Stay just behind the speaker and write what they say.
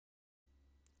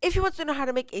If you want to know how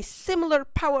to make a similar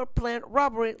power plant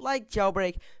robbery like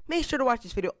Jailbreak, make sure to watch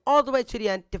this video all the way to the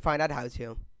end to find out how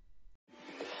to.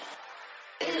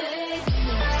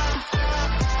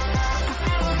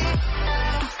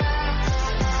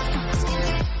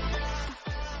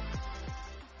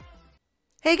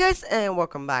 Hey guys, and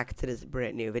welcome back to this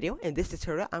brand new video. In this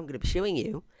tutorial, I'm going to be showing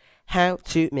you how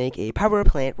to make a power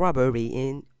plant robbery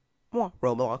in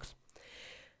Roblox.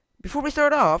 Before we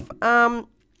start off,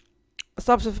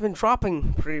 subs have been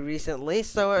dropping pretty recently,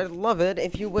 so I'd love it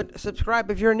if you would subscribe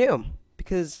if you're new,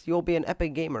 because you'll be an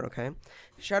epic gamer, okay?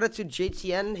 Shout out to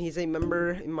JTN, he's a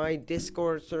member in my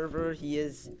Discord server, he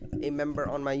is a member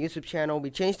on my YouTube channel.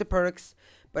 We changed the perks,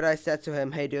 but I said to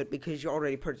him, hey dude, because you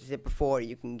already purchased it before,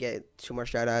 you can get 2 more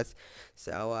shoutouts.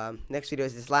 So, next video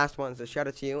is this last one, so shout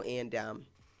out to you, and,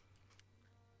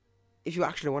 if you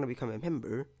actually want to become a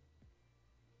member,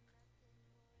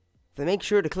 then make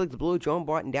sure to click the blue join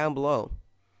button down below.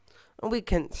 And we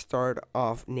can start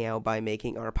off now by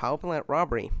making our power plant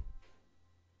robbery.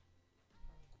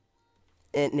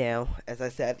 And now, as I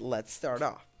said, let's start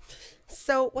off.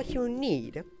 So, what you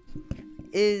need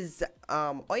is,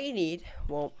 all you need,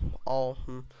 well, you want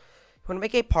to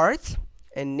make a part,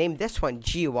 and name this one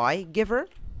GUI Giver,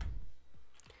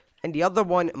 and the other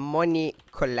one Money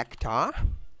Collector.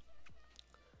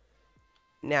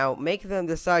 Now, make them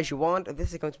the size you want.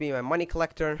 This is going to be my Money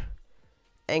Collector,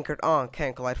 anchored on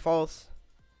Can Collide False.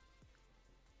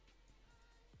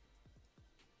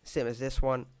 Same as this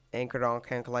one, anchored on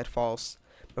Can Collide False.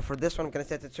 But for this one, I'm going to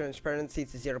set the transparency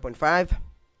to 0.5.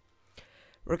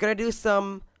 We're going to do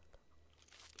some,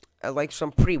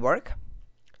 some pre-work.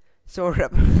 So,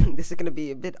 this is going to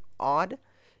be a bit odd.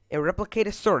 In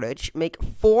replicated storage, make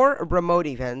 4 remote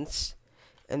events.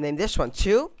 And then this one,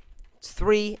 2,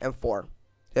 3, and 4.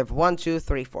 We have 1, 2,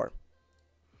 3, 4.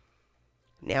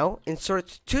 Now,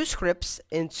 insert 2 scripts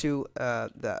into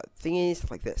the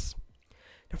thingies like this.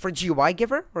 Now, for GUI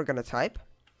Giver, we're going to type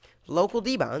local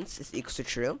debounce is equals to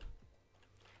true.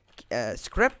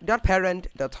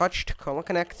 Script.parent.touched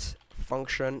connect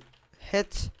function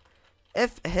hit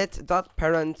if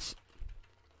hit.parent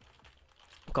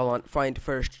find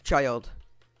first child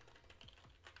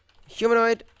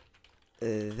humanoid.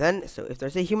 Then, so if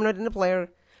there's a humanoid in the player,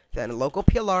 then local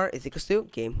PLR is equals to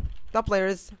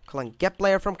game.players get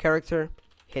player from character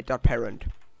hit.parent.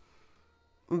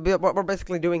 What we're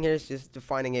basically doing here is just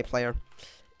defining a player.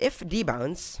 If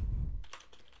debounce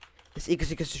is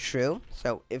equals to true,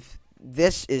 so if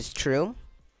this is true,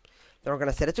 then we're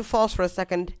gonna set it to false for a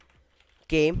second.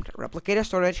 Game.replicated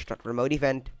storage.remote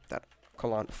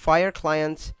event.fire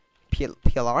client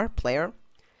PLR player.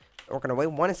 We're gonna wait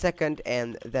 1 second,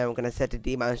 and then we're gonna set the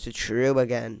debounce to true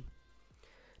again.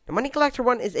 The Money Collector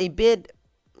one is a bit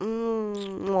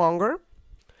longer.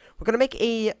 We're gonna make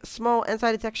a small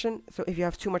anti-detection, so if you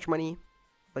have too much money,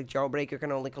 like Jailbreak, you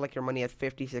can only collect your money at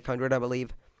 5,600, I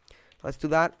believe. Let's do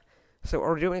that. So what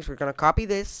we're doing is we're gonna copy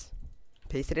this,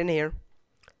 paste it in here,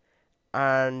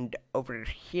 and over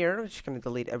here, we're just gonna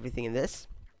delete everything in this.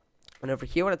 And over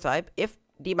here, we're gonna type if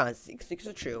debounce is equals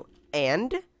to true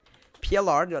and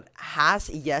PLR.has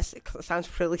yes. It sounds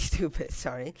really stupid.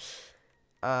 Sorry.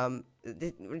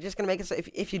 We're just gonna make it so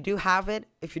if you do have it,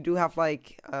 if you do have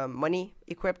money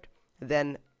equipped,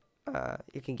 then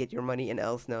you can get your money in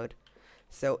else node.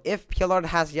 So if PLR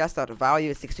has yes value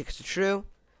is equals to true.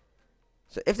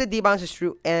 So if the debounce is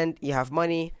true and you have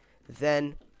money,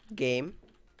 then game,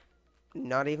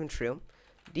 not even true,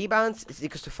 debounce is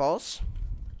equals to false.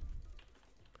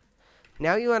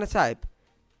 Now you want to type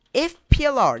if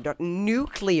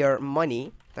PLR.nuclear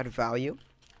money value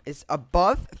is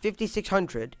above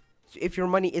 5,600. So if your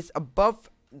money is above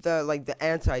the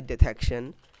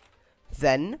anti-detection,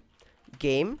 then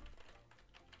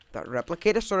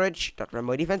game.replicated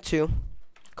storage.remote event 2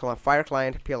 fire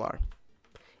client PLR.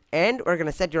 And we're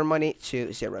gonna set your money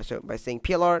to 0. So by saying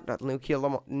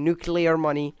PLR.nuclear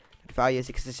money value is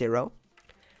equals to 0.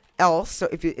 Else, so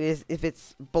if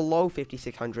it's below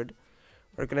 5,600,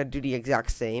 we're gonna do the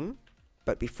exact same.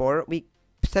 But before we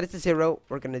set it to 0,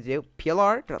 we're gonna do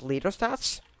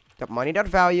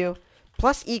PLR.leaderstats.money.value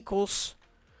plus equals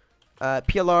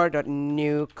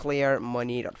PLR.nuclear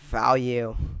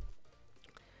money.value.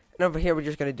 And over here, we're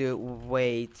just gonna do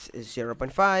weight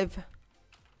 0.5.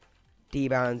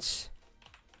 Debounce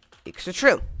equals to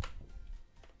true.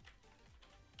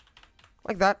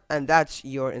 Like that, and that's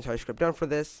your entire script done for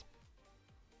this.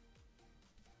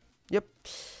 Yep.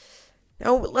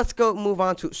 Now let's go move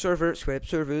on to servers.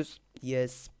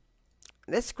 Yes.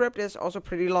 This script is also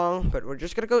pretty long, but we're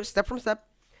just gonna go step from step.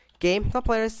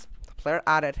 Game.players, player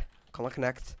added,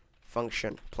 connect,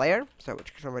 function player. So we're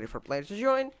just ready for players to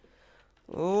join.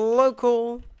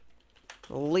 local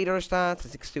leader stats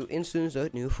is equals to instance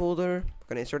dot new folder. We're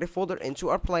gonna insert a folder into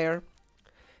our player,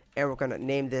 and we're gonna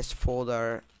name this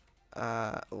folder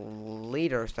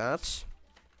leader stats.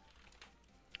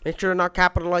 Make sure to not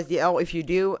capitalize the L. If you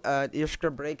do, your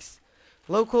script breaks.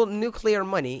 Local nuclear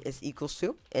money is equals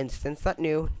to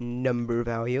instance.new number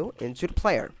value into the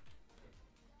player.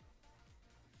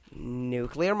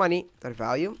 Nuclear money dot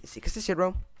value is equals to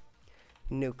 0.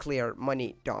 Nuclear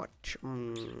money dot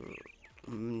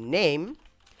name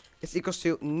is equals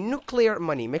to nuclear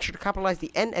money. Make sure to capitalize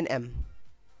the N and M.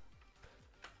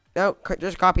 Now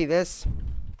just copy this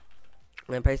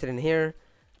and paste it in here.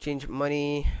 Change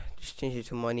money. Just change it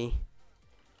to money.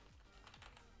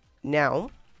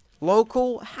 Now,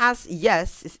 local has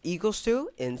yes is equals to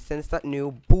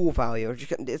instance.new bool value.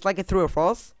 It's like a true or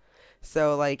false.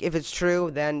 So, like, if it's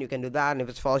true, then you can do that, and if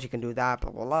it's false, you can do that,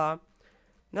 blah, blah, blah.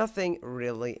 Nothing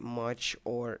really much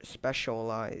or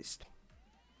specialized.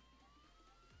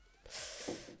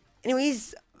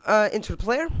 Anyways, into the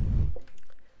player.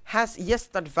 Has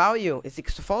yes.value is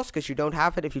equals to false, because you don't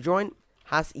have it if you join.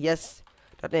 Has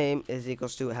yes.name is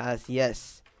equals to has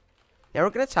yes. Now we're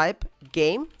going to type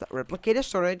game.replicated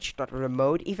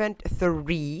storage.remote event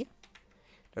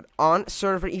 3.on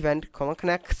server event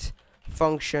connect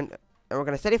function. And we're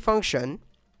going to set a function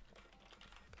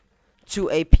to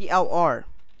a PLR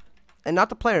and not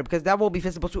the player, because that will be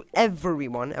visible to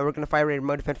everyone, and we're going to fire a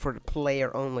remote event for the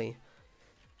player only.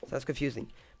 So that's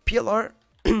confusing. PLR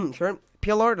sure,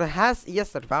 PLR that has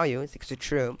yes.value is equal to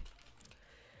true.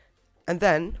 And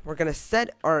then we're going to set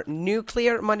our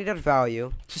nuclear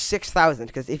money.value to 6,000,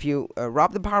 because if you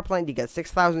rob the power plant, you get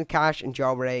 6,000 cash in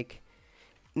Jailbreak.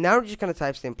 Now we're just going to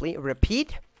type simply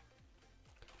repeat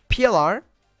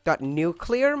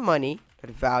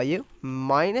PLR.nuclearmoney.value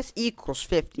minus equals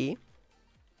 50.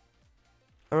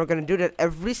 And we're going to do that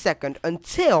every second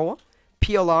until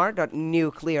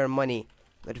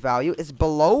PLR.nuclearmoney.value is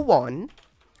below 1,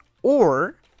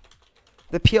 or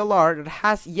the PLR that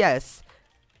has yes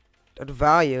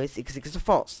value is equals to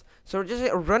false. So we're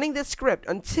just running this script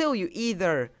until you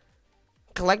either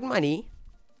collect money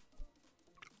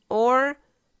or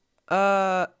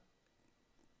like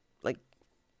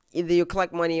either you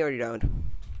collect money or you don't.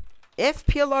 If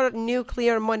PLR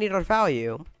nuclear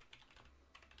money.value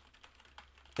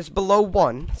is below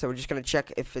 1, so we're just gonna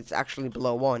check if it's actually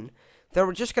below 1, then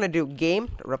we're just gonna do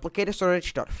game.replicated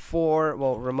storage.for,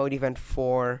 well, remote event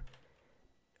 4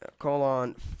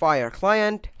 colon fire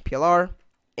client PLR,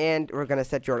 and we're gonna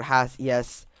set your has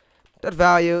yes that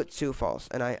value to false.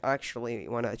 And I actually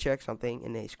want to check something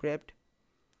in a script.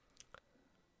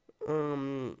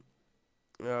 Okay,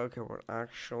 we're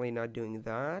actually not doing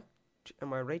that.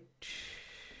 Am I right?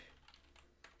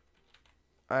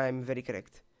 I'm very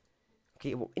correct.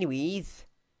 Okay, well, anyways,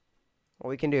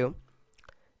 what we can do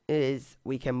is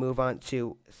we can move on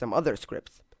to some other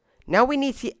scripts. Now we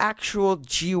need the actual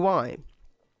GUI.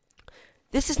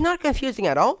 This is not confusing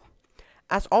at all,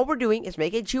 as all we're doing is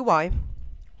make a GUI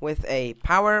with a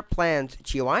Power Plant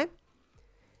GUI,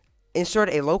 insert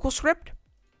a local script,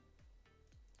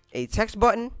 a text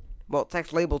button, well,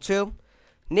 text label too,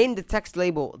 name the text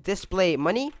label display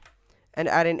money, and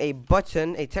add in a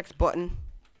button, a text button,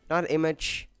 not an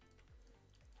image,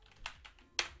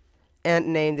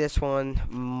 and name this one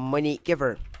money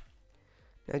giver.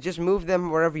 Now just move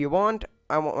them wherever you want.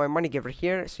 I want my money giver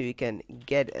here so you can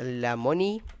get la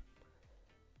money,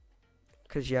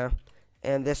 cause yeah,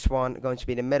 and this one going to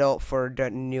be in the middle for the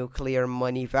nuclear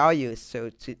money values. So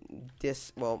to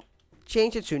this, well,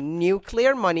 change it to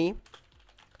nuclear money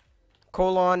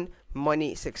colon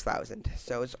money 6,000.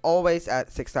 So it's always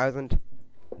at 6,000,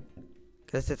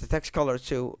 because it's a text color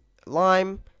to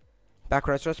lime,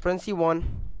 background transparency 1.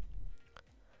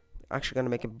 Actually gonna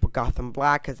make it Gotham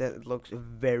black because it looks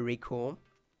very cool.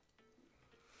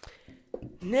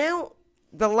 Now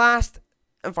the last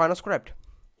and final script.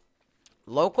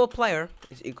 Local player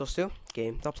is equals to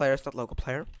game.players.local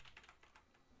player.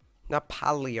 Not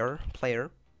player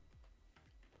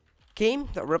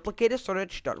game.replicated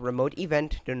storage.remote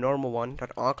event, the normal one,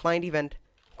 .on client event,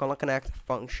 connect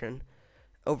function.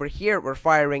 Over here we're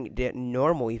firing the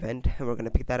normal event, and we're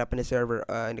gonna pick that up in the server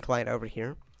in the client over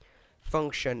here.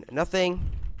 Function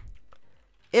nothing.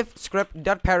 If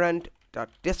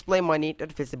script.parent.display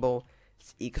money.visible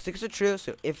is equals to true.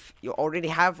 So if you already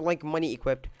have like money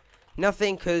equipped,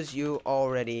 nothing, because you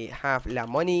already have la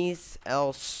monies.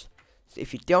 Else, so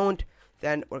if you don't,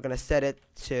 then we're gonna set it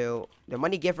to the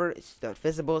money giver is not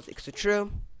visible, is equals to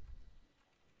true.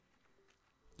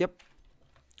 Yep.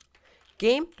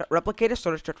 Game.replicated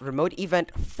storage.remote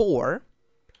event 4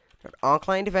 .on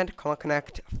client event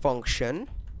connect function.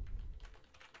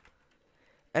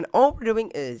 And all we're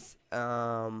doing is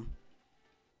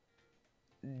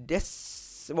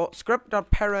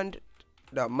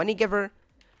script.parent.moneygiver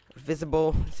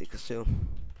visible is equals to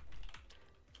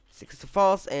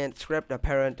false, and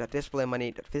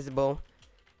script.parent.displayMoney.visible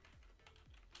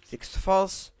is equals to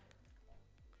false.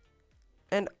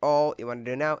 And all you want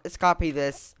to do now is copy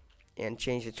this and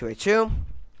change it to a 2.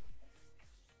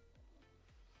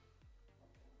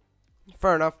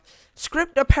 Fair enough.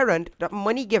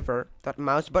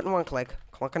 Script.parent.moneygiver.mouse button one click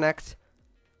connect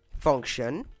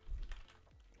function.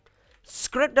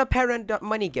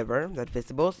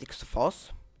 Script.parent.moneygiver.visible is equals to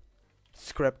false.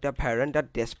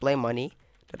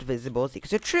 Script.parent.displayMoney.visible is equals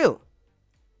to true.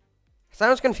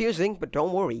 Sounds confusing, but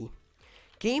don't worry.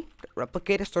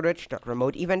 Key.replicate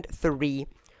storage.remote event 3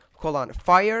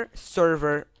 fire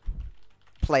server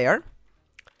player.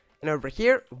 And over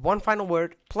here, one final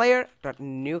word,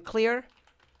 player.nuclear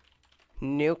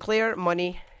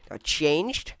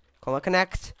money.changed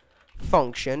connect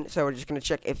function. So we're just going to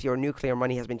check if your nuclear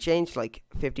money has been changed, like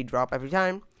 50 drop every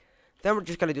time. Then we're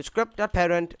just going to do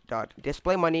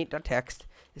script.parent.displayMoney.text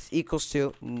is equals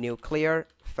to nuclear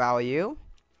value.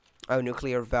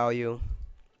 Nuclear value.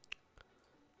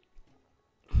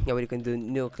 Yeah, we can do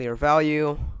nuclear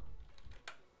value.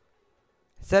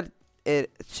 Set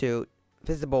it to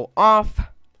visible off.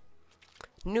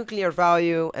 Nuclear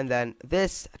value, and then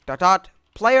this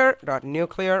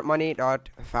player.nuclear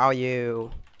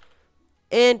money.value.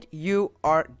 And you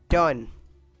are done.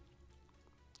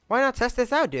 Why not test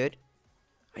this out, dude?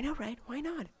 I know, right? Why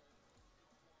not?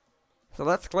 So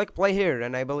let's click play here,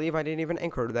 and I believe I didn't even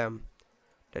anchor them.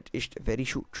 That is very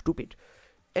stupid.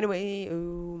 Anyway,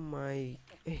 oh my,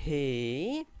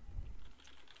 hey.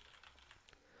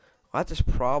 I had this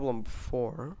problem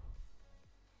before.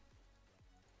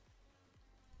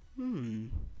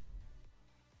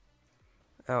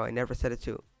 Oh, I never set it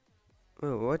to.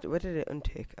 Oh, what did it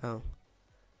untick? Oh.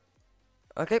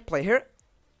 Okay, play here.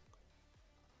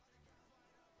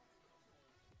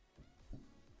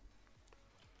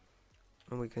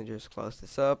 And we can just close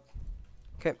this up.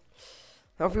 Okay.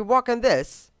 Now if we walk on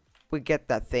this, we get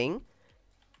that thing.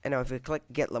 And now if we click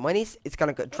get the monies, it's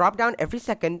gonna drop down every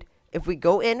second. If we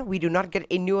go in, we do not get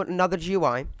another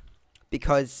GUI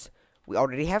because we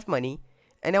already have money.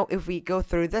 And now if we go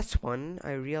through this one,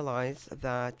 I realize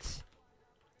that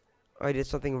I did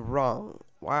something wrong.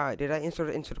 Why did I insert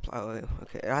it into the player?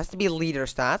 Okay, it has to be leader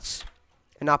stats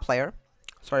and not player.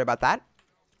 Sorry about that.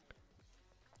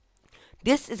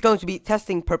 This is going to be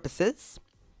testing purposes.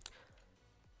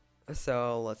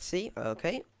 So let's see.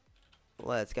 Okay,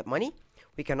 let's get money.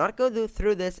 We cannot go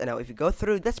through this, and now if you go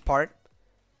through this part,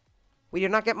 we do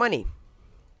not get money.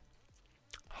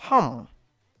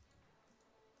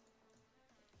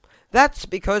 That's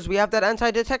because we have that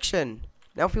anti-detection.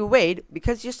 Now if we wait,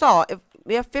 because you saw, if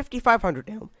we have 5,500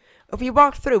 now. If we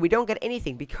walk through, we don't get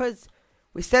anything because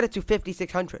we set it to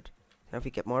 5,600. Now if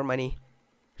we get more money,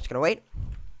 just gonna wait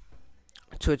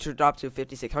to drop to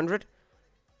 5,600.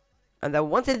 And then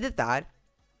once it did that,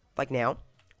 like now,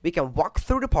 we can walk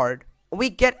through the part. We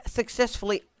get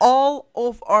successfully all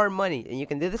of our money. And you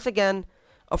can do this again.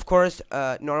 Of course,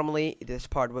 normally this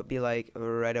part would be like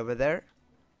right over there.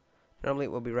 Normally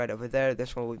it will be right over there.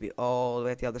 This one would be all the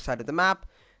way at the other side of the map,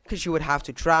 because you would have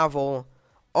to travel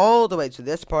all the way to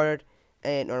this part,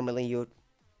 and normally you would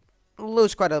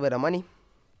lose quite a bit of money.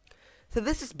 So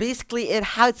this is basically it,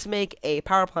 how to make a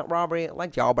power plant robbery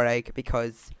like Jailbreak,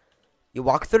 because you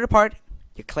walk through the part,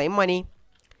 you claim money,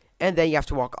 and then you have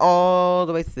to walk all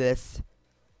the way through this,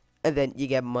 and then you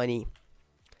get money.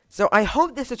 So I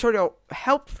hope this tutorial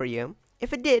helped for you.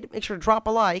 If it did, make sure to drop a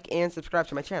like and subscribe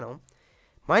to my channel.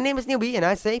 My name is Newbie, and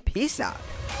I say peace out.